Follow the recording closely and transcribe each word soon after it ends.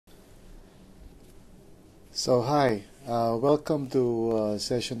Hi, welcome to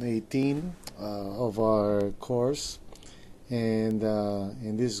session 18 of our course. And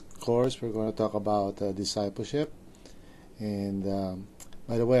in this course, we're going to talk about discipleship. And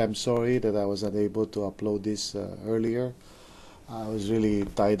by the way, I'm sorry that I was unable to upload this earlier. I was really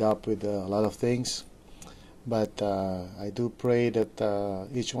tied up with a lot of things. But I do pray that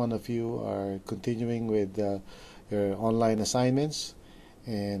each one of you are continuing with your online assignments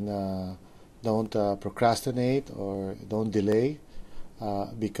and don't procrastinate or don't delay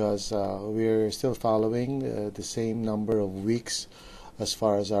because we're still following the same number of weeks as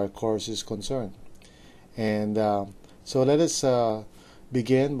far as our course is concerned. And so let us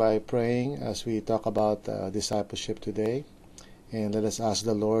begin by praying as we talk about discipleship today. And let us ask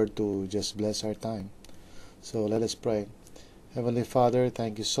the Lord to just bless our time. So let us pray. Heavenly Father,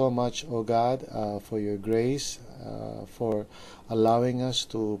 thank you so much, O God, for your grace, for allowing us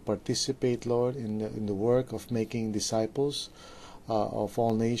to participate, Lord, in the work of making disciples of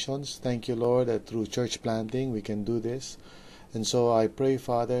all nations. Thank you, Lord, that through church planting we can do this. And so I pray,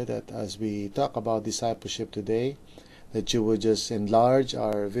 Father, that as we talk about discipleship today, that you would just enlarge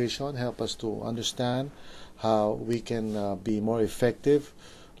our vision, help us to understand how we can be more effective,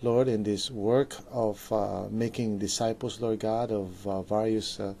 Lord, in this work of making disciples, Lord God, of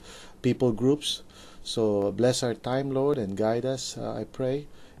various people groups. So bless our time, Lord, and guide us, I pray.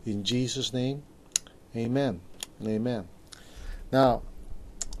 In Jesus' name, amen and amen. Now,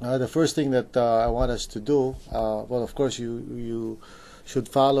 the first thing that I want us to do, well, of course, you should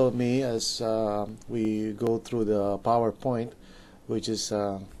follow me as we go through the PowerPoint, which is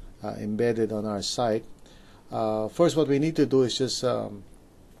embedded on our site. First, what we need to do is just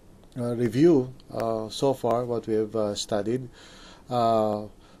review so far what we have studied.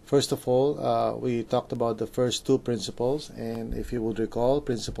 First of all, we talked about the first two principles, and if you would recall,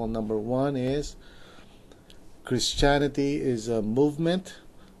 principle number one is Christianity is a movement,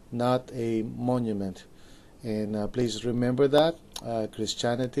 not a monument. And please remember that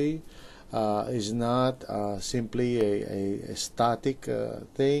Christianity is not simply a static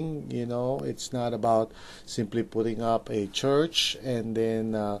thing. It's not about simply putting up a church and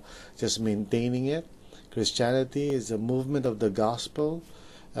then just maintaining it. Christianity is a movement of the gospel.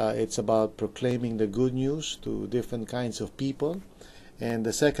 It's about proclaiming the good news to different kinds of people. And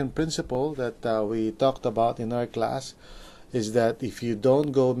the second principle that we talked about in our class is that if you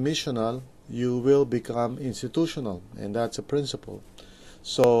don't go missional, you will become institutional, and that's a principle.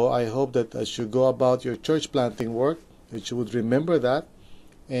 So I hope that as you go about your church planting work, that you would remember that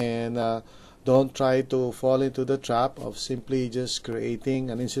and don't try to fall into the trap of simply just creating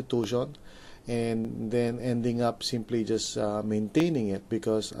an institution and then ending up simply just maintaining it,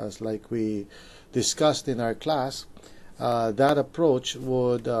 because as like we discussed in our class, that approach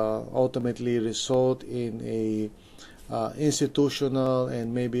would ultimately result in a institutional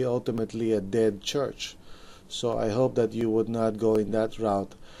and maybe ultimately a dead church. So I hope that you would not go in that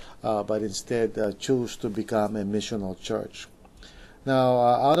route, but instead choose to become a missional church. Now,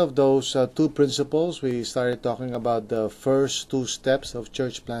 out of those two principles, we started talking about the first two steps of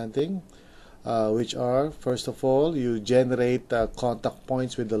church planting, which are, first of all, you generate contact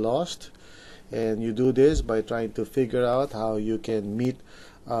points with the lost. And you do this by trying to figure out how you can meet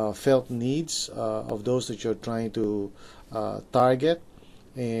felt needs of those that you're trying to target.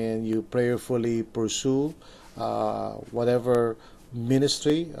 And you prayerfully pursue whatever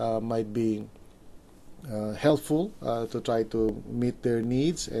ministry might be helpful to try to meet their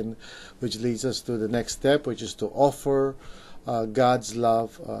needs, and which leads us to the next step, which is to offer God's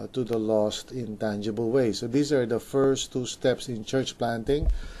love to the lost in tangible ways. So these are the first two steps in church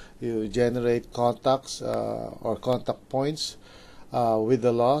planting. You generate contacts or contact points with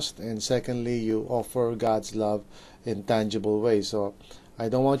the lost, and secondly, you offer God's love in tangible ways. So I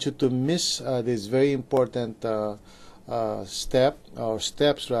don't want you to miss this very important step, or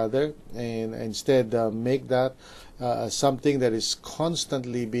steps rather, and instead make that something that is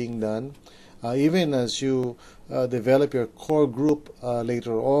constantly being done, even as you develop your core group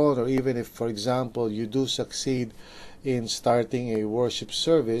later on, or even if, for example, you do succeed in starting a worship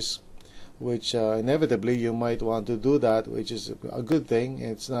service, which inevitably you might want to do that, which is a good thing.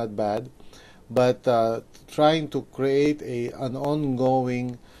 It's not bad. But trying to create an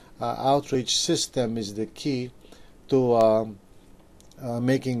ongoing outreach system is the key to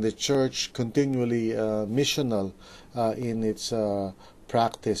making the church continually missional in its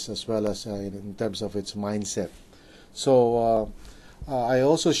practice, as well as in terms of its mindset. So I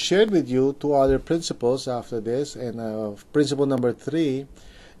also shared with you two other principles after this, and principle number 3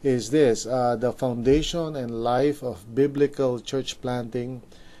 is this: the foundation and life of biblical church planting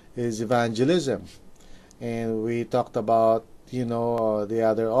is evangelism. and we talked about the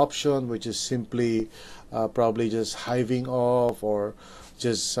other option, which is simply probably just hiving off, or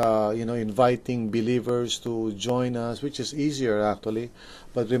just inviting believers to join us, which is easier actually.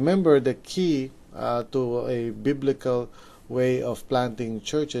 But remember, the key to a biblical way of planting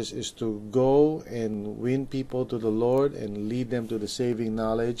churches is to go and win people to the Lord and lead them to the saving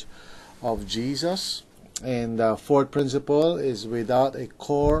knowledge of Jesus. And fourth principle is, without a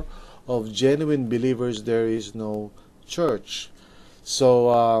core of genuine believers, there is no church.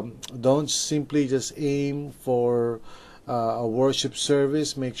 So don't simply just aim for a worship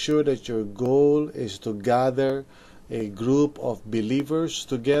service. Make sure that your goal is to gather a group of believers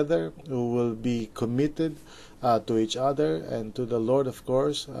together who will be committed to each other and to the Lord, of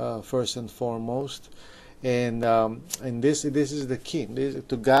course, first and foremost. And this is the key,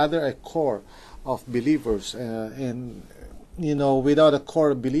 to gather a core of believers. And without a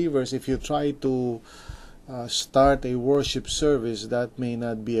core of believers, if you try to start a worship service, that may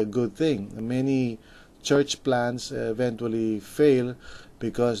not be a good thing. Many church plans eventually fail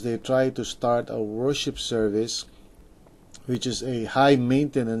because they try to start a worship service, which is a high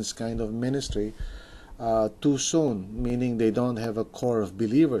maintenance kind of ministry, too soon, meaning they don't have a core of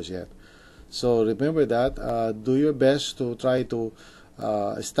believers yet. So remember that. Do your best to try to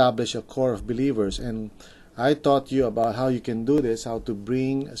establish a core of believers. And I taught you about how you can do this, how to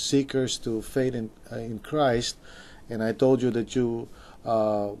bring seekers to faith in Christ. And I told you that you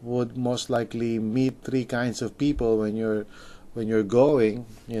would most likely meet three kinds of people when you're going,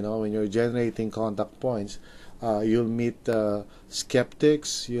 when you're generating contact points. You'll meet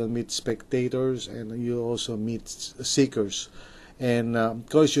skeptics, you'll meet spectators, and you'll also meet seekers. And of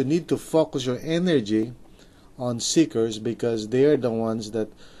course, you need to focus your energy on seekers, because they're the ones that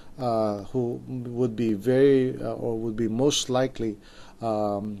who would be or would be most likely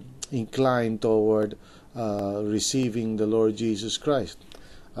inclined toward receiving the Lord Jesus Christ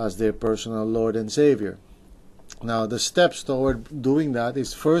as their personal Lord and Savior. Now, the steps toward doing that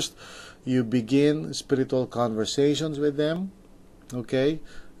is, first, you begin spiritual conversations with them. Okay,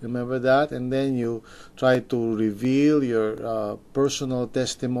 remember that. And then you try to reveal your personal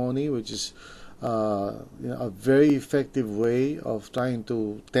testimony, which is a very effective way of trying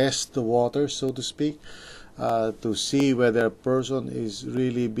to test the water, so to speak, to see whether a person is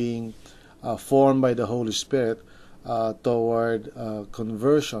really being formed by the Holy Spirit toward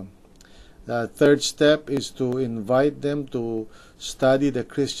conversion. The third step is to invite them to study the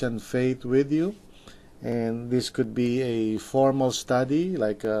Christian faith with you. And this could be a formal study,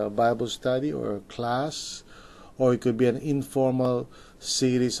 like a Bible study or a class, or it could be an informal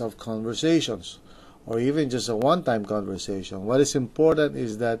series of conversations, or even just a one-time conversation. What is important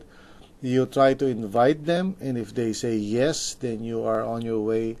is that you try to invite them, and if they say yes, then you are on your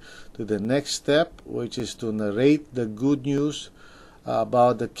way to the next step, which is to narrate the good news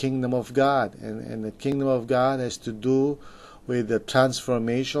about the kingdom of God. And the kingdom of God has to do with the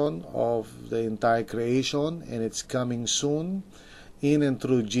transformation of the entire creation, and it's coming soon in and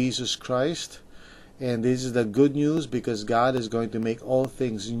through Jesus Christ. And this is the good news, because God is going to make all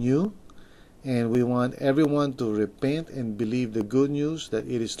things new, and we want everyone to repent and believe the good news that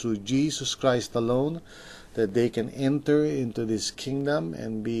it is through Jesus Christ alone that they can enter into this kingdom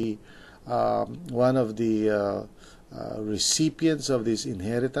and be one of the recipients of this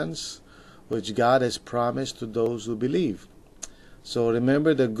inheritance which God has promised to those who believe. So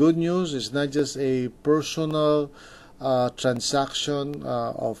remember, the good news is not just a personal transaction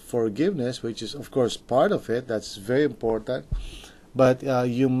of forgiveness, which is of course part of it. That's very important, but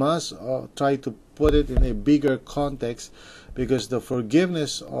you must try to put it in a bigger context, because the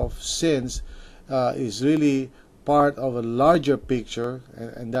forgiveness of sins is really part of a larger picture,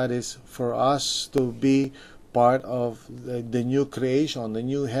 and that is for us to be part of the new creation, the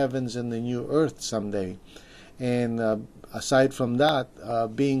new heavens and the new earth someday. And aside from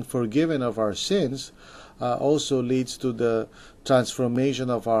that, being forgiven of our sins also leads to the transformation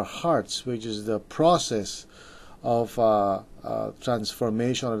of our hearts, which is the process of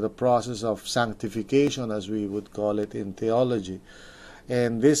transformation, or the process of sanctification, as we would call it in theology.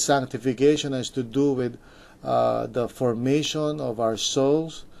 And this sanctification has to do with the formation of our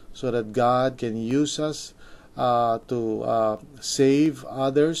souls, so that God can use us to save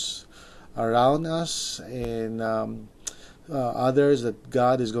others around us, and others that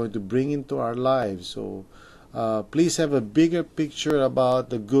God is going to bring into our lives. So please have a bigger picture about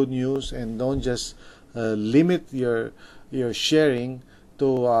the good news, and don't just limit your sharing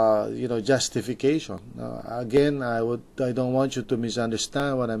to justification. Again, I don't want you to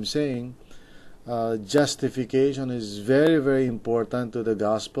misunderstand what I'm saying. Justification is very, very important to the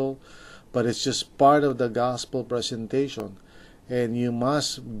gospel, but it's just part of the gospel presentation. And you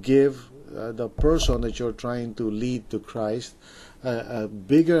must give the person that you're trying to lead to Christ a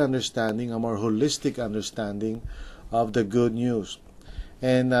bigger understanding, a more holistic understanding of the good news.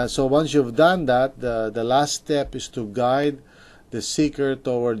 And so once you've done that, the last step is to guide the seeker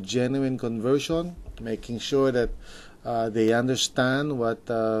toward genuine conversion, making sure that they understand what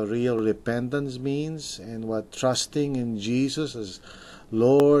real repentance means and what trusting in Jesus as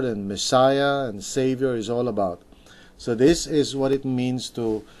Lord and Messiah and Savior is all about. So this is what it means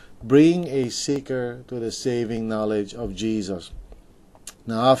to bring a seeker to the saving knowledge of Jesus.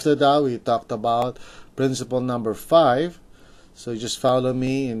 Now after that, we talked about principle number 5. So just follow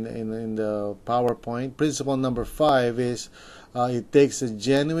me in the PowerPoint. Principle number 5 is it takes a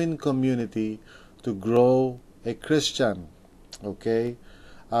genuine community to grow a Christian. Okay,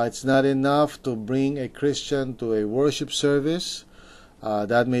 it's not enough to bring a Christian to a worship service.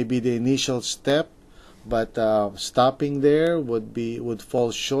 That may be the initial step, but stopping there would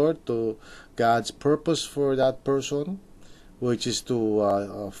fall short to God's purpose for that person, which is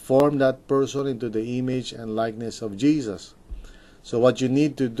to form that person into the image and likeness of Jesus. So what you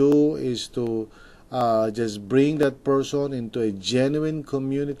need to do is to just bring that person into a genuine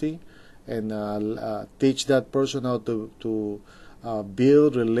community and teach that person how to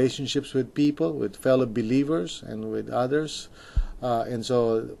build relationships with people, with fellow believers and with others. And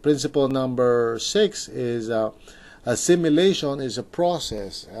so principle number 6 is assimilation is a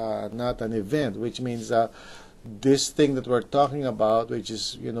process, not an event, which means this thing that we're talking about, which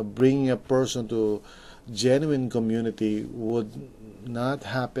is bringing a person to genuine community, would not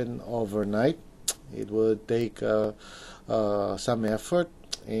happen overnight. It would take some effort,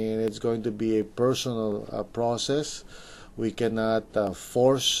 and it's going to be a personal process. We cannot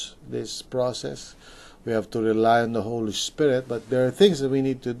force this process. We have to rely on the Holy Spirit, but there are things that we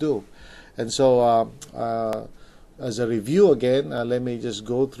need to do. And so as a review again, let me just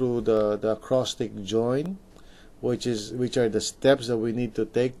go through the acrostic join, which are the steps that we need to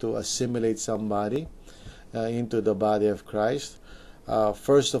take to assimilate somebody into the body of Christ.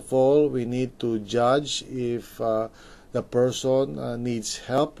 First of all, we need to judge if the person needs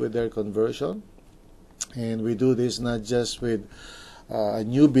help with their conversion. And we do this not just with a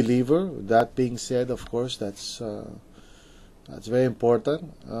new believer. That being said, of course, that's very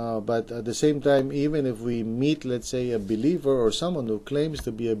important. But at the same time, even if we meet, let's say, a believer or someone who claims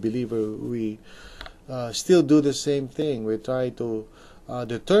to be a believer, we still do the same thing. We try to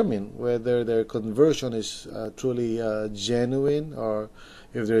determine whether their conversion is truly genuine, or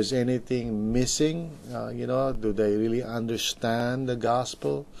if there's anything missing. Do they really understand the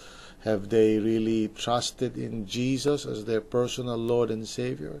gospel? Have they really trusted in Jesus as their personal Lord and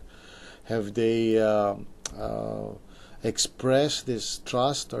Savior? Have they expressed this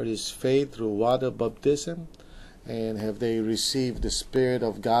trust or this faith through water baptism? And have they received the Spirit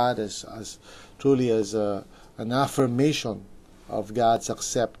of God as truly as an affirmation of God's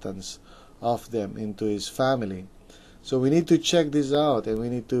acceptance of them into His family? So we need to check this out, and we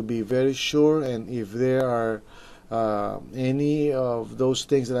need to be very sure. And if there are any of those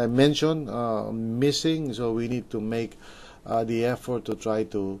things that I mentioned missing, so we need to make the effort to try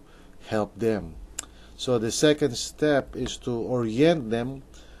to help them. So the second step is to orient them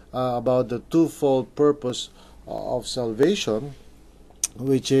about the twofold purpose of salvation,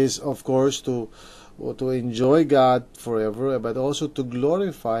 which is, of course, to enjoy God forever, but also to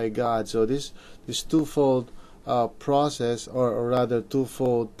glorify God. So this twofold process, or rather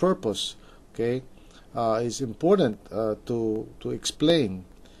twofold purpose, okay, is important to explain.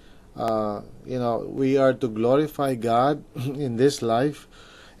 We are to glorify God in this life,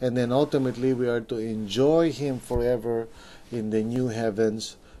 and then ultimately we are to enjoy Him forever in the new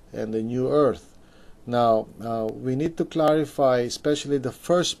heavens and the new earth. Now, we need to clarify especially the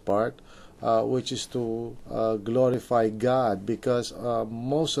first part, which is to glorify God, because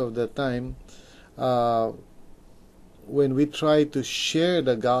most of the time when we try to share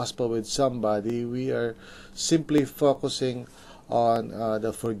the gospel with somebody, we are simply focusing on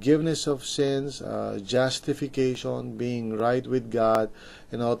the forgiveness of sins, justification, being right with God,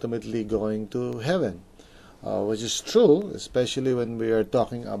 and ultimately going to heaven, which is true, especially when we are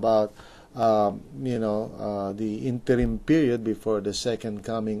talking about the interim period before the second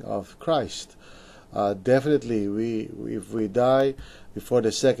coming of Christ. Definitely, if we die before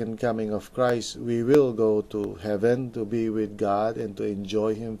the second coming of Christ, we will go to heaven to be with God and to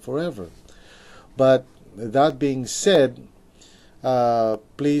enjoy Him forever. But that being said,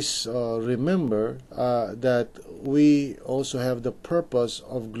 please remember that we also have the purpose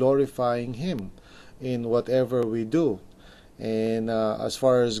of glorifying Him in whatever we do. And as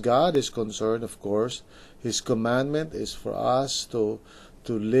far as God is concerned, of course, His commandment is for us to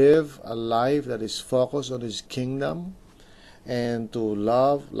live a life that is focused on His kingdom, and to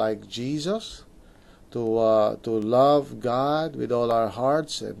love like Jesus, to love God with all our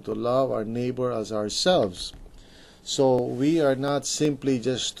hearts, and to love our neighbor as ourselves. So we are not simply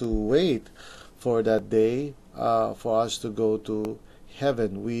just to wait for that day for us to go to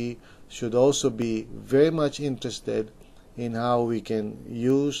heaven. We should also be very much interested in how we can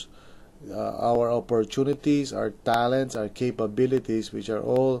use our opportunities, our talents, our capabilities, which are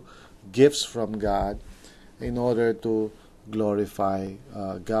all gifts from God, in order to glorify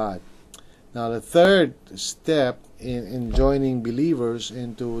God. Now, the third step in joining believers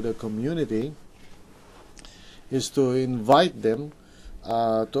into the community is to invite them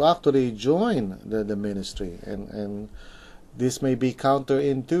to actually join the ministry. And this may be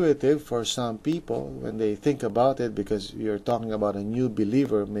counterintuitive for some people when they think about it, because you're talking about a new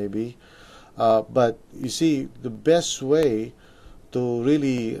believer maybe. But you see, the best way to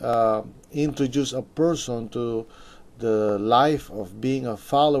really introduce a person to the life of being a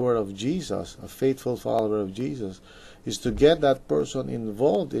follower of Jesus, a faithful follower of Jesus, is to get that person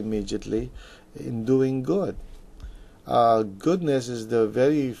involved immediately in doing good. Goodness is the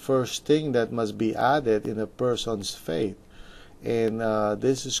very first thing that must be added in a person's faith. And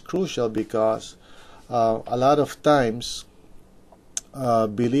this is crucial because a lot of times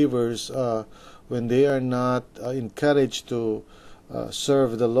believers, when they are not encouraged to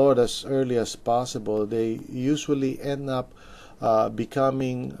serve the Lord as early as possible, they usually end up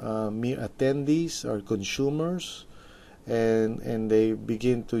becoming mere attendees or consumers, and they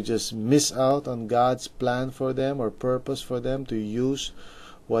begin to just miss out on God's plan for them or purpose for them to use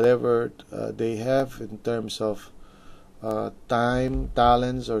whatever they have in terms of time,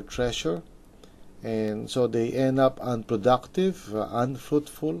 talents, or treasure. And so they end up unproductive,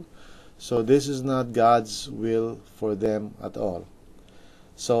 unfruitful. So this is not God's will for them at all.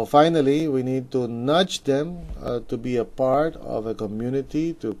 So finally, we need to nudge them to be a part of a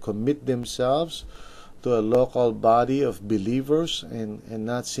community, to commit themselves to a local body of believers, and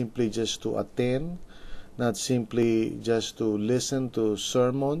not simply just to attend, not simply just to listen to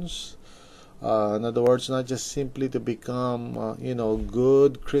sermons. In other words, not just simply to become,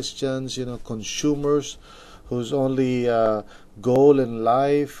 good Christians, consumers whose only goal in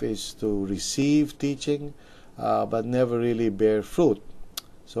life is to receive teaching, but never really bear fruit.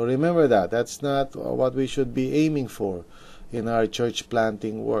 So remember that. That's not what we should be aiming for in our church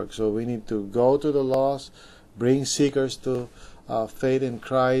planting work. So we need to go to the lost, bring seekers to faith in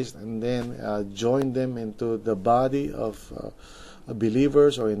Christ, and then join them into the body of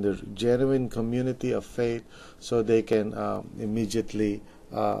believers, or in the genuine community of faith, so they can immediately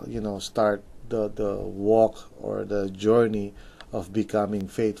start the walk or the journey of becoming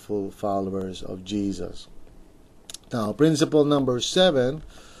faithful followers of Jesus. Now, principle number 7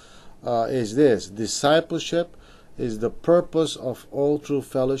 is this: discipleship is the purpose of all true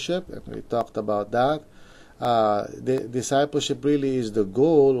fellowship, and we talked about that. The discipleship really is the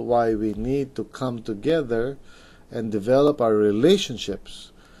goal why we need to come together and develop our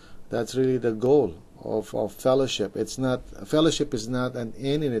relationships. That's really the goal of fellowship. Fellowship is not an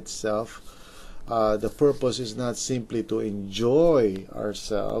end in itself. The purpose is not simply to enjoy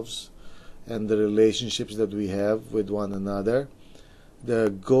ourselves and the relationships that we have with one another.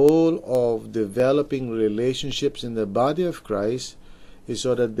 The goal of developing relationships in the body of Christ is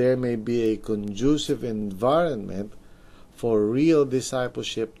so that there may be a conducive environment for real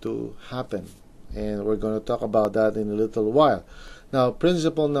discipleship to happen. And we're going to talk about that in a little while. Now,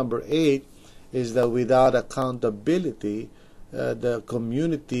 principle number 8 is that without accountability, the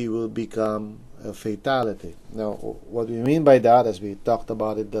community will become a fatality. Now, what we mean by that, as we talked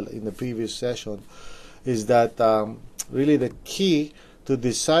about it in the previous session, is that really the key to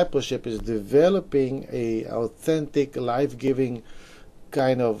discipleship is developing a authentic, life-giving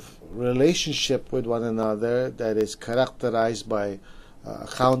kind of relationship with one another that is characterized by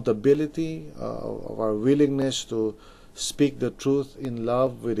accountability, of our willingness to speak the truth in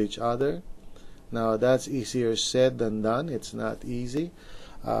love with each other. Now, that's easier said than done. It's not easy.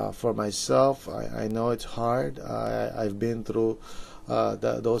 For myself, I know it's hard. I've been through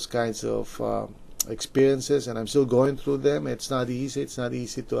those kinds of experiences, and I'm still going through them. It's not easy. It's not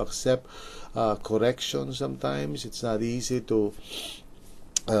easy to accept correction sometimes. It's not easy to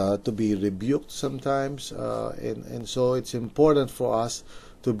be rebuked sometimes, and so it's important for us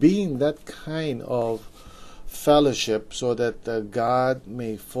to be in that kind of fellowship so that God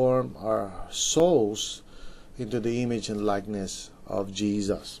may form our souls into the image and likeness of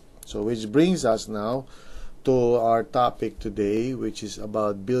Jesus. So which brings us now to our topic today, which is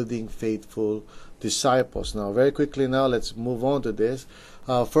about building faithful disciples. Now, very quickly now, let's move on to this.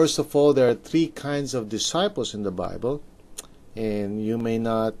 First of all, there are three kinds of disciples in the Bible, and you may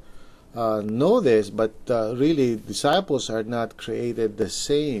not know this, but really disciples are not created the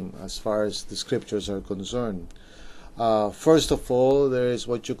same as far as the scriptures are concerned. First of all, there is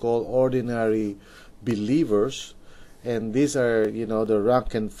what you call ordinary believers, and these are, the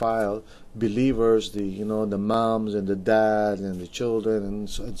rank and file believers, the moms and the dads and the children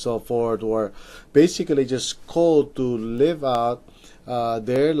and so forth, who are basically just called to live out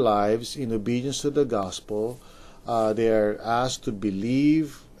their lives in obedience to the gospel. They are asked to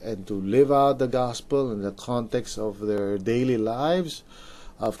believe and to live out the gospel in the context of their daily lives,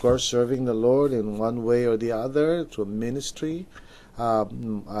 of course serving the Lord in one way or the other through ministry,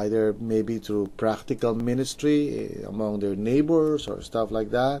 either maybe through practical ministry among their neighbors or stuff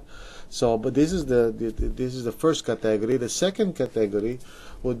like that. So, but this is the first category. The second category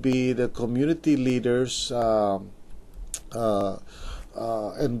would be the community leaders and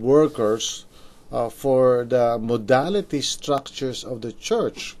workers for the modality structures of the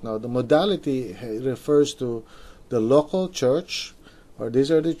church. Now, the modality refers to the local church, or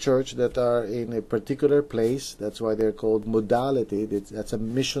these are the church that are in a particular place. That's why they're called modality. That's a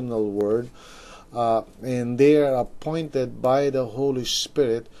missional word. And they are appointed by the Holy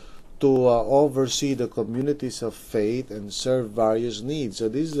Spirit to oversee the communities of faith and serve various needs. So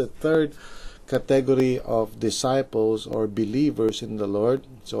this is the third category of disciples or believers in the Lord.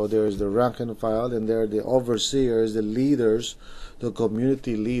 So there is the rank and file, and there are the overseers, the leaders, the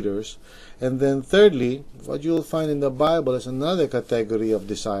community leaders. And then thirdly, what you'll find in the Bible is another category of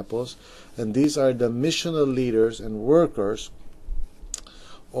disciples, and these are the missional leaders and workers,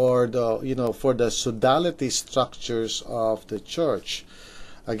 or for the sodality structures of the church.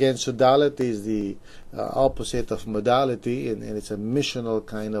 Again, sodality is the opposite of modality, and it's a missional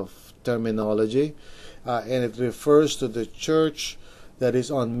kind of terminology, and it refers to the church that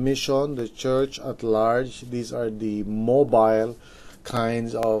is on mission, the church at large. These are the mobile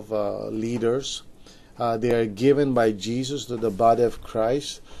kinds of leaders. They are given by Jesus to the body of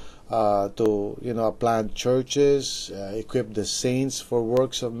Christ to plant churches, equip the saints for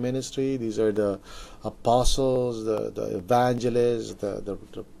works of ministry. These are the apostles, the evangelists,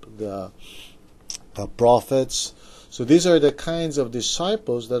 the prophets. So these are the kinds of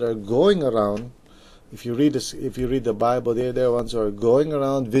disciples that are going around. If you read the Bible, they're ones who are going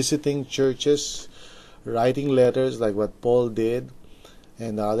around visiting churches, writing letters like what Paul did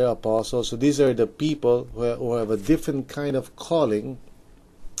and the other apostles. So these are the people who have a different kind of calling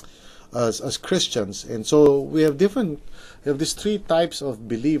as Christians. And so we have these three types of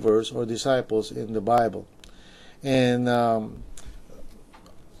believers or disciples in the Bible. And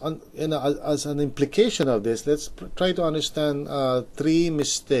as an implication of this, let's try to understand three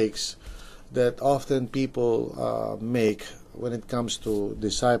mistakes that often people make when it comes to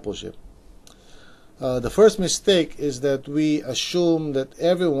discipleship. The first mistake is that we assume that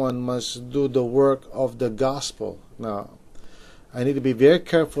everyone must do the work of the gospel. Now, I need to be very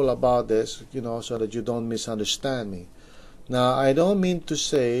careful about this, so that you don't misunderstand me. Now, I don't mean to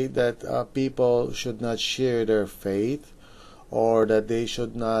say that people should not share their faith, or that they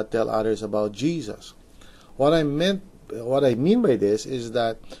should not tell others about Jesus. What I mean by this is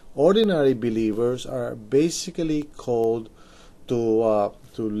that ordinary believers are basically called to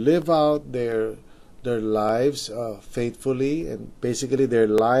live out their lives faithfully, and basically their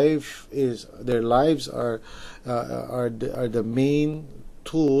lives are the main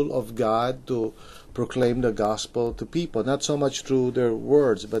tool of God to proclaim the gospel to people. Not so much through their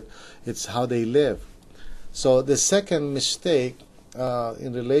words, but it's how they live. So the second mistake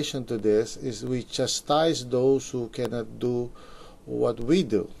in relation to this is we chastise those who cannot do what we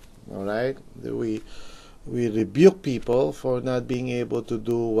do. All right, we rebuke people for not being able to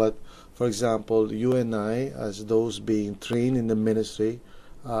do what, for example, you and I, as those being trained in the ministry,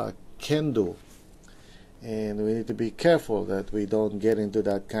 can do. And we need to be careful that we don't get into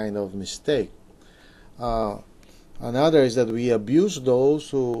that kind of mistake. Another is that we abuse those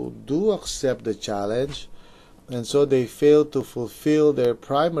who do accept the challenge, and so they fail to fulfill their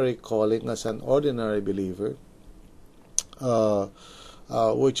primary calling as an ordinary believer,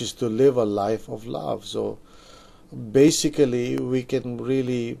 which is to live a life of love. So basically, we can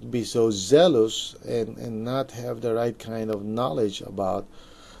really be so zealous and not have the right kind of knowledge about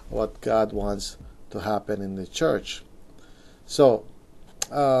what God wants to happen in the church. So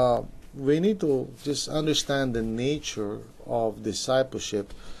we need to just understand the nature of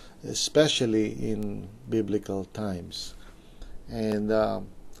discipleship, especially in biblical times. And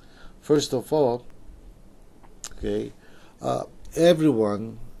first of all, Okay, uh,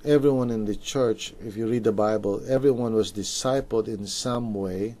 everyone in the church, if you read the Bible, everyone was discipled in some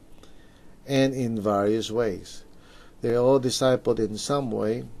way and in various ways. They're all discipled in some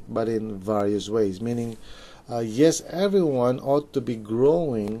way, but in various ways. Meaning, yes, everyone ought to be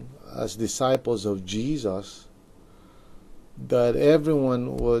growing as disciples of Jesus, but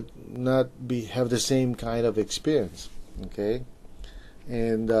everyone would not have the same kind of experience. Okay,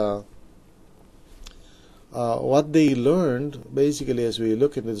 and what they learned, basically, as we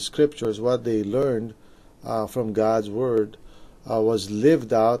look into the scriptures, what they learned from God's word was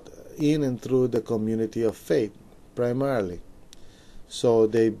lived out in and through the community of faith, primarily. So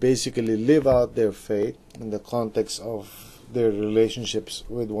they basically live out their faith in the context of their relationships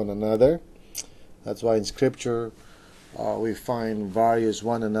with one another. That's why in scripture we find various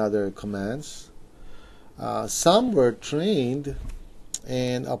one another commands. Some were trained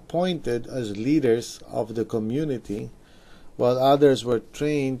and appointed as leaders of the community, while others were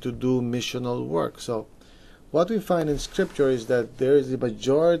trained to do missional work. So what we find in scripture is that there is a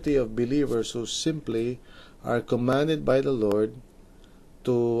majority of believers who simply are commanded by the Lord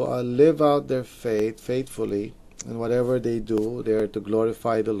to live out their faith faithfully, and whatever they do, they are to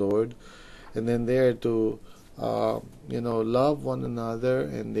glorify the Lord, and then they are to love one another,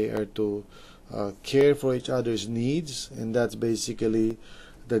 and they are to care for each other's needs, and that's basically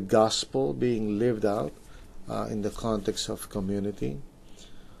the gospel being lived out in the context of community.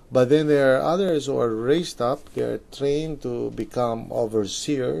 But then there are others who are raised up, they are trained to become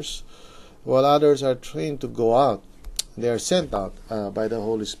overseers, while others are trained to go out. They are sent out by the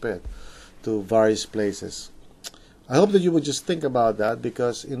Holy Spirit to various places. I hope that you would just think about that,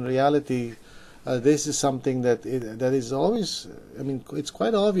 because in reality, this is something that is always, it's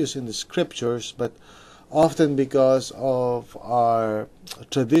quite obvious in the scriptures, but often because of our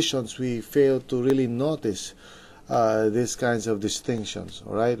traditions, we fail to really notice these kinds of distinctions.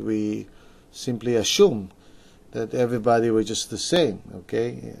 All right, we simply assume that everybody were just the same.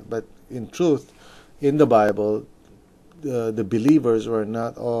 Okay, but in truth, in the Bible, the believers were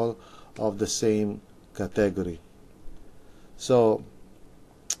not all of the same category. So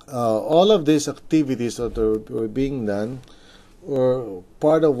all of these activities that were being done were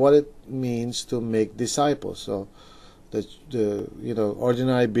part of what it means to make disciples. So the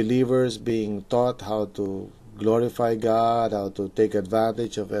ordinary believers being taught how to glorify God, how to take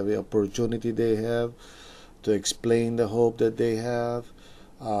advantage of every opportunity they have, to explain the hope that they have,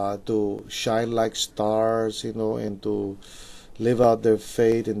 to shine like stars, and to live out their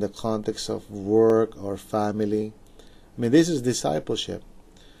faith in the context of work or family. This is discipleship.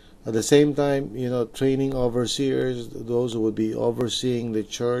 At the same time, training overseers, those who would be overseeing the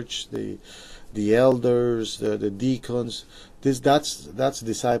church, the elders, the deacons, that's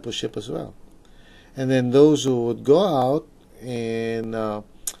discipleship as well. And then those who would go out and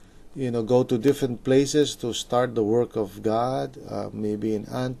go to different places to start the work of God, maybe in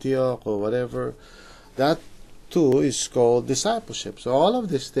Antioch or whatever, that too is called discipleship. So all of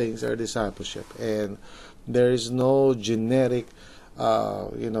these things are discipleship, and there is no generic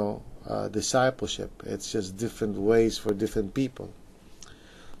discipleship. It's just different ways for different people.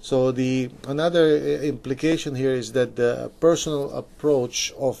 So another implication here is that the personal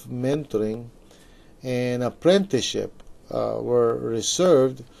approach of mentoring and apprenticeship were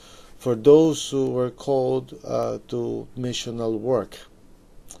reserved for those who were called to missional work.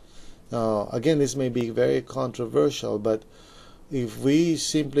 Now, again, this may be very controversial, but if we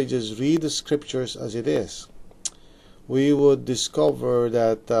simply just read the scriptures as it is, we would discover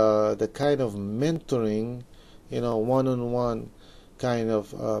that the kind of mentoring, one-on-one kind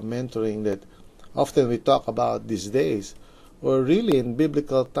of mentoring that often we talk about these days, were really in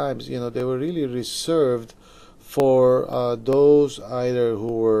biblical times, they were really reserved for those either who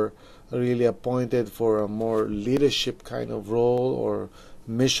were really appointed for a more leadership kind of role or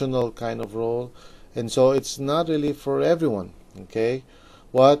missional kind of role. And so it's not really for everyone. Okay,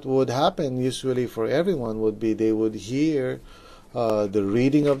 what would happen usually for everyone would be they would hear the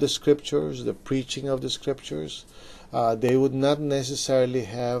reading of the scriptures, the preaching of the scriptures. They would not necessarily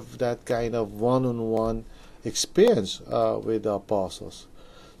have that kind of one-on-one experience with the apostles.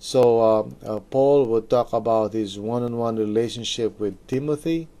 So Paul would talk about his one-on-one relationship with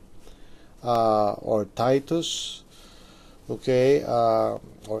Timothy or Titus, okay,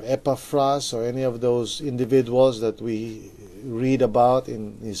 or Epaphras, or any of those individuals that we read about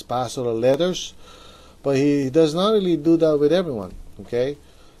in his pastoral letters. But he does not really do that with everyone. Okay,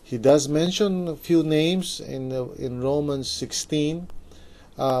 he does mention a few names in Romans 16,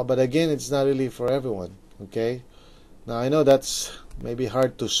 but again, it's not really for everyone. Okay, now I know that's maybe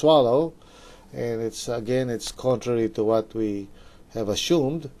hard to swallow, and it's contrary to what we have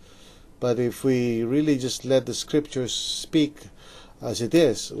assumed. But if we really just let the scriptures speak as it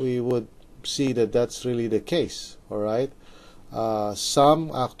is, we would see that that's really the case. All right.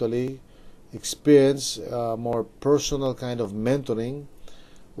 Some actually experience more personal kind of mentoring,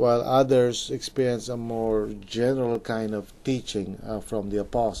 while others experience a more general kind of teaching from the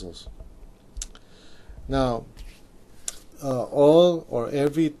apostles. Now, all or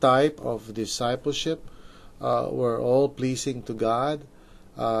every type of discipleship were all pleasing to God.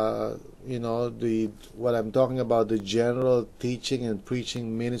 What I'm talking about, the general teaching and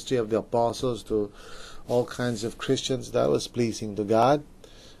preaching ministry of the apostles to all kinds of Christians, that was pleasing to God.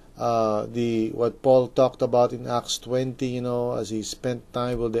 What Paul talked about in Acts 20, as he spent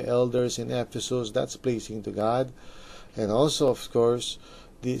time with the elders in Ephesus, that's pleasing to God. And also, of course,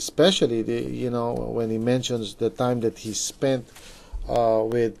 especially when he mentions the time that he spent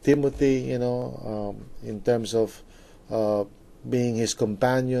with Timothy, in terms of being his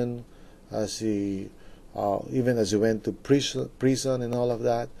companion as he even as he went to prison and all of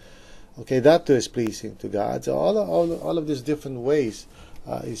that. Okay, that too is pleasing to God. So all of these different ways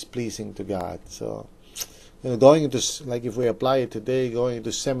is pleasing to God. So going into, like, if we apply it today, going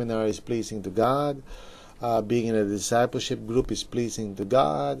into seminar is pleasing to God. Being in a discipleship group is pleasing to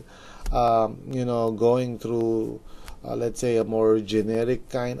God. Going through let's say a more generic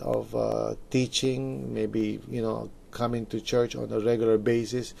kind of teaching, maybe coming to church on a regular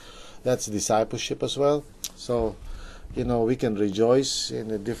basis, that's discipleship as well. So we can rejoice in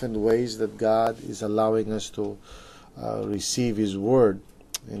the different ways that God is allowing us to receive His Word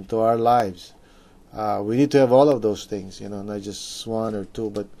into our lives. We need to have all of those things, not just one or two,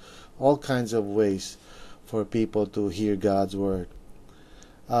 but all kinds of ways for people to hear God's Word.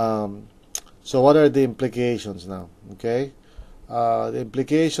 So what are the implications now? Okay, the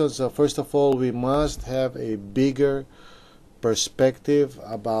implications are, first of all, we must have a bigger perspective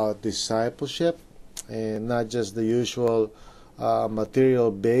about discipleship, and not just the usual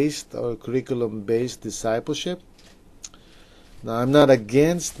material-based or curriculum-based discipleship. Now, I'm not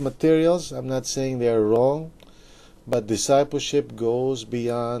against materials. I'm not saying they're wrong. But discipleship goes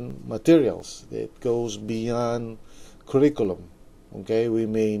beyond materials. It goes beyond curriculum. Okay, we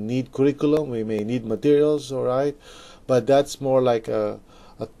may need curriculum, we may need materials, all right, but that's more like a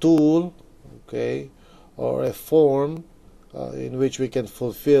tool, okay, or a form in which we can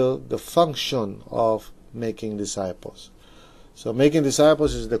fulfill the function of making disciples. So making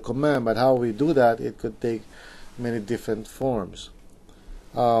disciples is the command, but how we do that, it could take many different forms.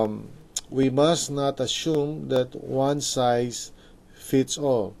 We must not assume that one size fits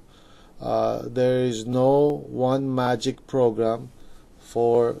all. There is no one magic program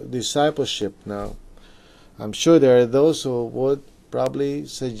for discipleship. Now, I'm sure there are those who would probably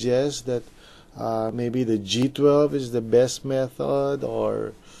suggest that maybe the G12 is the best method,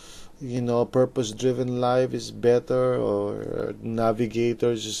 or purpose-driven life is better, or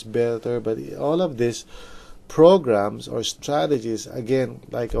navigators is better. But all of these programs or strategies, again,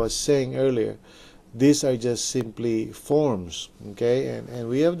 like I was saying earlier, these are just simply forms, okay, and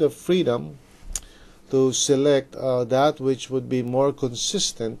we have the freedom to select that which would be more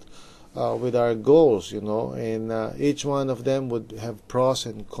consistent with our goals, and each one of them would have pros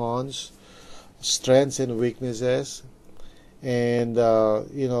and cons, strengths and weaknesses, and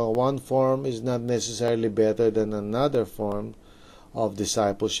one form is not necessarily better than another form of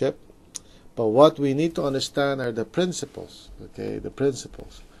discipleship. But what we need to understand are the principles, okay, the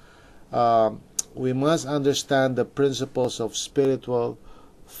principles. We must understand the principles of spiritual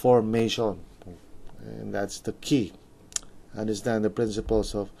formation, and that's the key. Understand the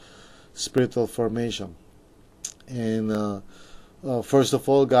principles of spiritual formation. And first of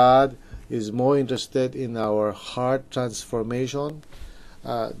all, God is more interested in our heart transformation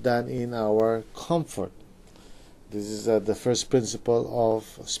than in our comfort. This is the first principle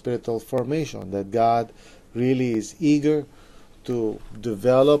of spiritual formation, that God really is eager to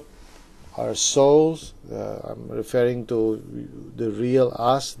develop our souls. I'm referring to the real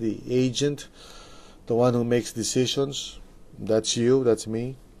us, the agent, the one who makes decisions. That's you, that's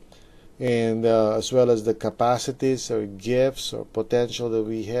me. And as well as the capacities or gifts or potential that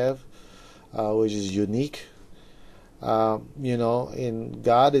we have, which is unique. And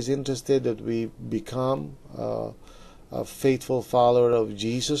God is interested that we become a faithful follower of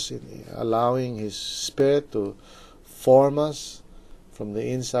Jesus, allowing His Spirit to form us from the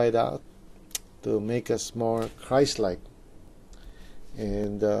inside out, to make us more Christ-like.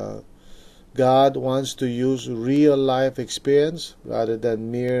 And God wants to use real life experience rather than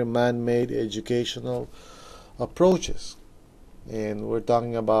mere man-made educational approaches. And we're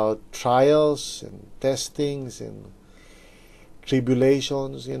talking about trials and testings and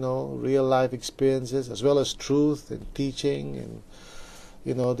tribulations, real life experiences, as well as truth and teaching and,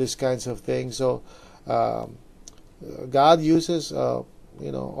 these kinds of things. So God uses,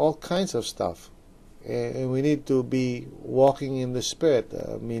 all kinds of stuff. And we need to be walking in the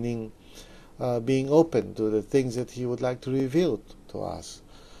Spirit, meaning being open to the things that He would like to reveal to us,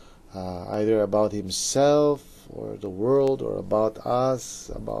 either about Himself or the world or about us,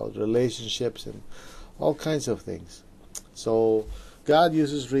 about relationships and all kinds of things. So God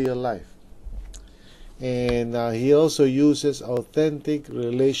uses real life. And He also uses authentic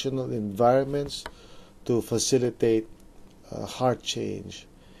relational environments to facilitate heart change.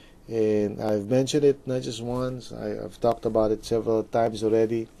 And I've mentioned it not just once, I've talked about it several times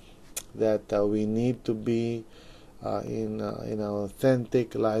already, that we need to be in an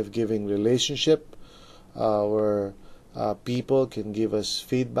authentic, life-giving relationship where people can give us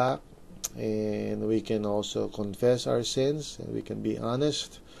feedback, and we can also confess our sins, and we can be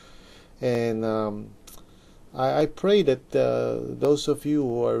honest. And I pray that those of you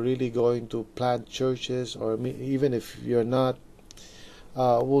who are really going to plant churches, or even if you're not,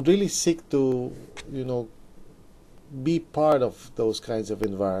 will really seek to, be part of those kinds of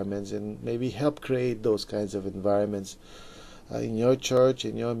environments and maybe help create those kinds of environments in your church,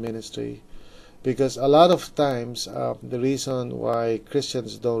 in your ministry. Because a lot of times the reason why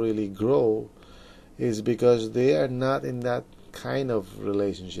Christians don't really grow is because they are not in that kind of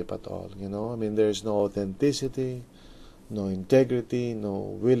relationship at all. There's no authenticity, no integrity, no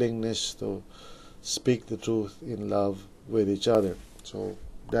willingness to speak the truth in love with each other. So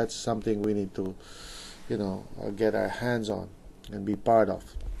that's something we need to, get our hands on and be part of.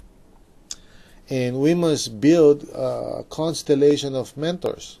 And we must build a constellation of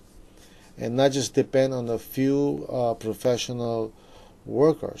mentors and not just depend on a few professional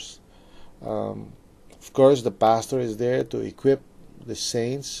workers. Of course, the pastor is there to equip the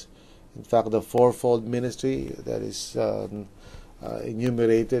saints. In fact, the fourfold ministry that is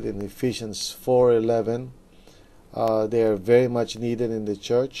enumerated in Ephesians 4:11, they are very much needed in the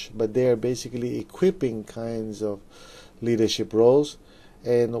church, but they are basically equipping kinds of leadership roles.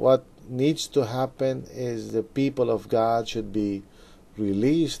 And what needs to happen is the people of God should be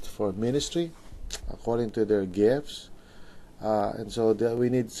released for ministry according to their gifts, and so we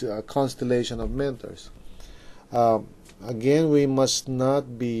need a constellation of mentors. Again, we must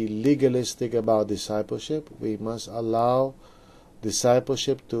not be legalistic about discipleship. We must allow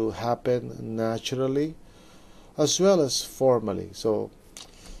discipleship to happen naturally as well as formally. So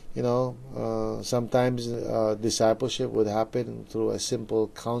sometimes discipleship would happen through a simple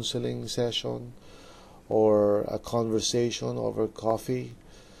counseling session or a conversation over coffee,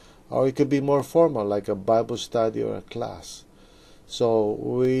 or it could be more formal, like a Bible study or a class. So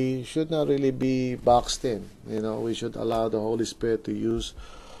we should not really be boxed in. We should allow the Holy Spirit to use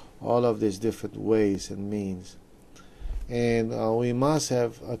all of these different ways and means. And we must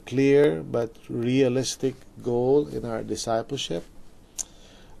have a clear but realistic goal in our discipleship.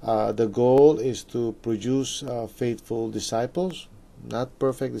 The goal is to produce faithful disciples, not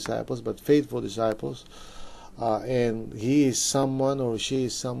perfect disciples, but faithful disciples. And he is someone, or she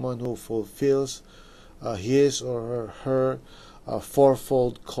is someone, who fulfills his or her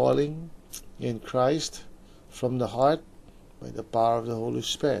fourfold calling in Christ from the heart by the power of the Holy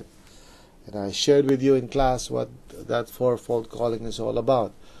Spirit. And I shared with you in class what that fourfold calling is all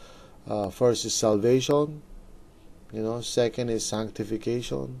about. First is salvation. Second is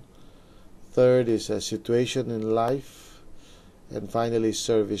sanctification. Third is a situation in life. And finally,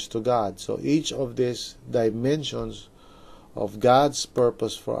 service to God. So each of these dimensions of God's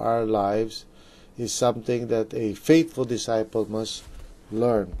purpose for our lives is something that a faithful disciple must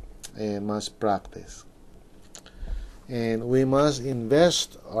learn and must practice. And we must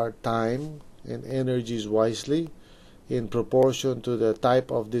invest our time and energies wisely in proportion to the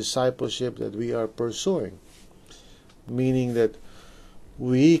type of discipleship that we are pursuing. Meaning that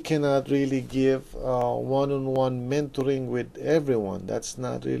we cannot really give one-on-one mentoring with everyone. That's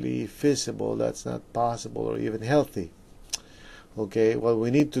not really feasible. That's not possible or even healthy. Okay, what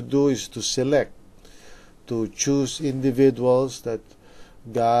we need to do is to select, to choose individuals that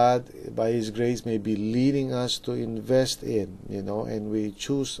God, by His grace, may be leading us to invest in, and we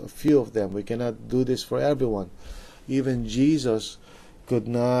choose a few of them. We cannot do this for everyone. Even Jesus could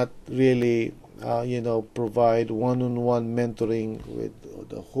not really, provide one-on-one mentoring with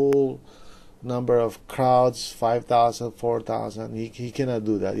the whole number of crowds, 5,000, 4,000. He cannot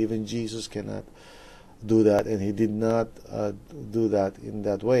do that. Even Jesus cannot do that, and He did not do that in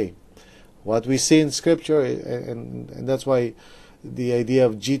that way. What we see in Scripture, and that's why the idea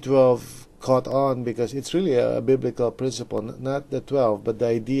of G12 caught on, because it's really a biblical principle, not the 12, but the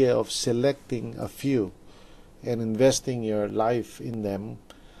idea of selecting a few and investing your life in them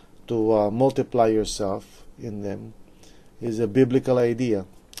to multiply yourself in them is a biblical idea.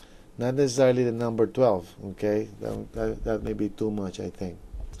 Not necessarily the number 12, okay? That may be too much, I think.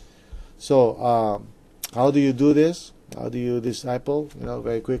 So, how do you do this? How do you disciple?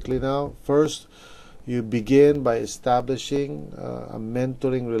 Very quickly now. First, you begin by establishing a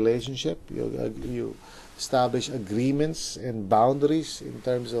mentoring relationship. You establish agreements and boundaries in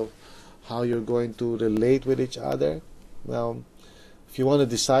terms of how you're going to relate with each other. Now, if you want to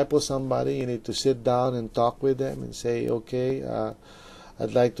disciple somebody, you need to sit down and talk with them and say, okay,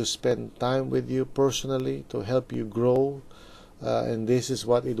 I'd like to spend time with you personally to help you grow, and this is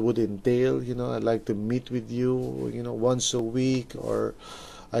what it would entail. I'd like to meet with you, once a week, or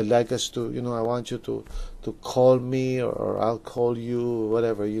I'd like us to, I want you to call me, or I'll call you,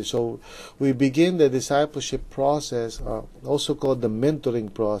 whatever. So we begin the discipleship process, also called the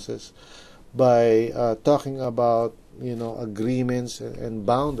mentoring process, by talking about, agreements and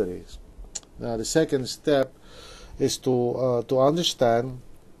boundaries. Now, the second step is to understand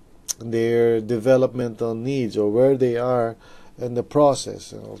their developmental needs, or where they are in the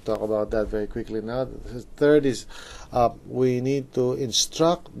process. And I'll talk about that very quickly now. The third is we need to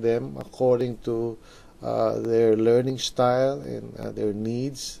instruct them according to their learning style and their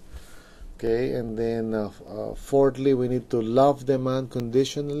needs. Okay, and then fourthly, we need to love them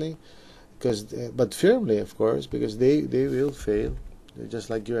unconditionally, but firmly, of course, because they will fail, just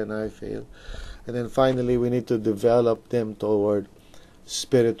like you and I fail. And then finally, we need to develop them toward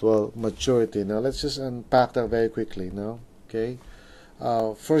spiritual maturity. Now, let's just unpack that very quickly now. Okay.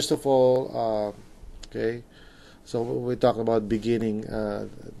 First of all, okay. So we talk about beginning,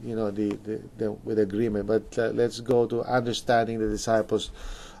 with agreement. But let's go to understanding the disciples'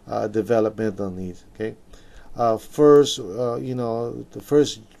 developmental needs. Okay. First, the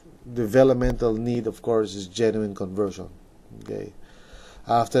first developmental need, of course, is genuine conversion. Okay.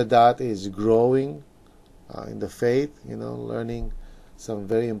 After that is growing in the faith. Learning some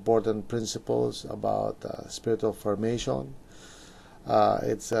very important principles about spiritual formation.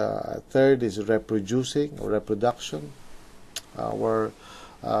 Third is reproducing or reproduction, where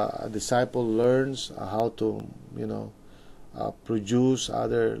a disciple learns how to, produce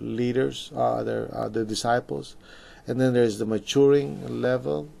other leaders, other disciples. And then there's the maturing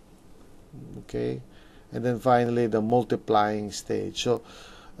level, okay, and then finally the multiplying stage. So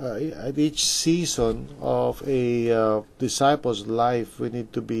at each season of a disciple's life, we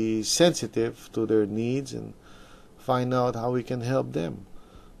need to be sensitive to their needs and find out how we can help them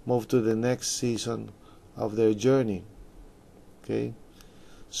move to the next season of their journey. Okay,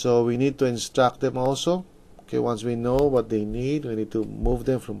 so we need to instruct them also. Okay, once we know what they need, we need to move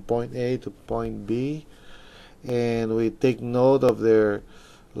them from point A to point B, and we take note of their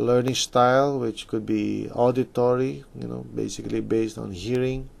learning style, which could be auditory, basically based on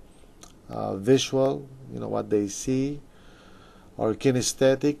hearing, visual, what they see, or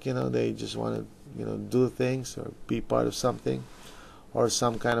kinesthetic, they just want to, do things or be part of something, or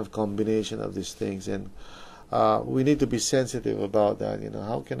some kind of combination of these things. And we need to be sensitive about that.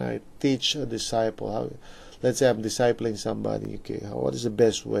 How can I teach a disciple? Let's say I'm discipling somebody. Okay, what is the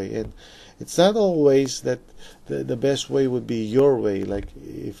best way? And it's not always that the best way would be your way. Like,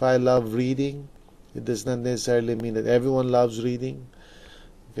 if I love reading, it does not necessarily mean that everyone loves reading.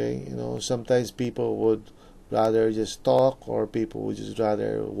 Okay, sometimes people would rather just talk, or people would just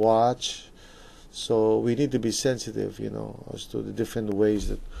rather watch. So we need to be sensitive, as to the different ways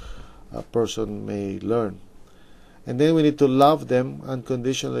that a person may learn. And then we need to love them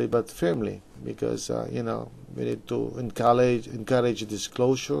unconditionally but firmly, because we need to encourage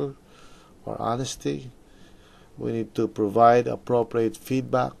disclosure or honesty. We need to provide appropriate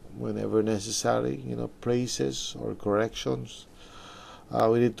feedback whenever necessary, praises or corrections.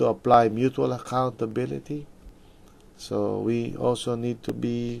 We need to apply mutual accountability. So we also need to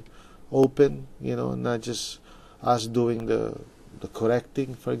be open, not just us doing the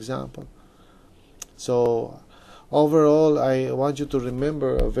correcting, for example. So overall, I want you to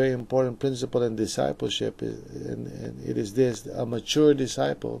remember a very important principle in discipleship, and it is this: a mature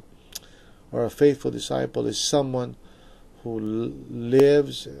disciple or a faithful disciple is someone who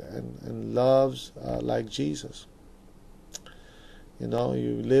lives and loves like Jesus. You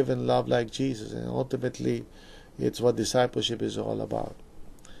live and love like Jesus, and ultimately it's what discipleship is all about.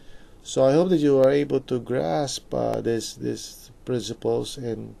 So I hope that you are able to grasp these principles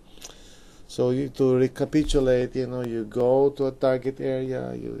and So to recapitulate, you go to a target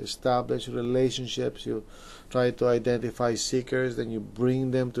area, you establish relationships, you try to identify seekers, then you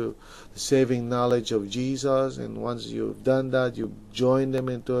bring them to the saving knowledge of Jesus, and once you've done that, you join them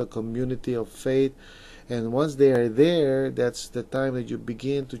into a community of faith. And once they are there, that's the time that you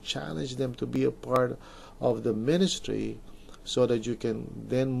begin to challenge them to be a part of the ministry, so that you can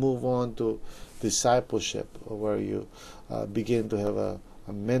then move on to discipleship, where you begin to have a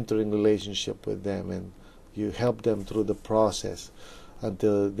mentoring relationship with them, and you help them through the process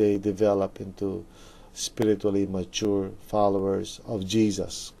until they develop into spiritually mature followers of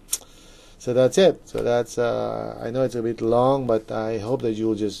Jesus. So that's it. So that's I know it's a bit long, but I hope that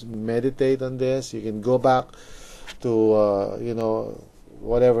you'll just meditate on this. You can go back to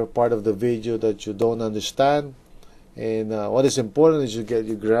whatever part of the video that you don't understand, and what is important is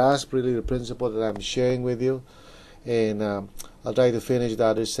you grasp really the principle that I'm sharing with you. And I'll try to finish the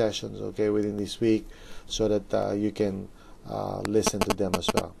other sessions, within this week, so that you can listen to them as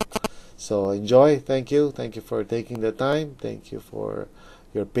well. So enjoy. Thank you for taking the time. Thank you for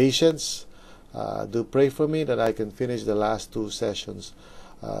your patience. Do pray for me that I can finish the last 2 sessions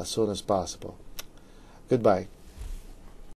as soon as possible. Goodbye.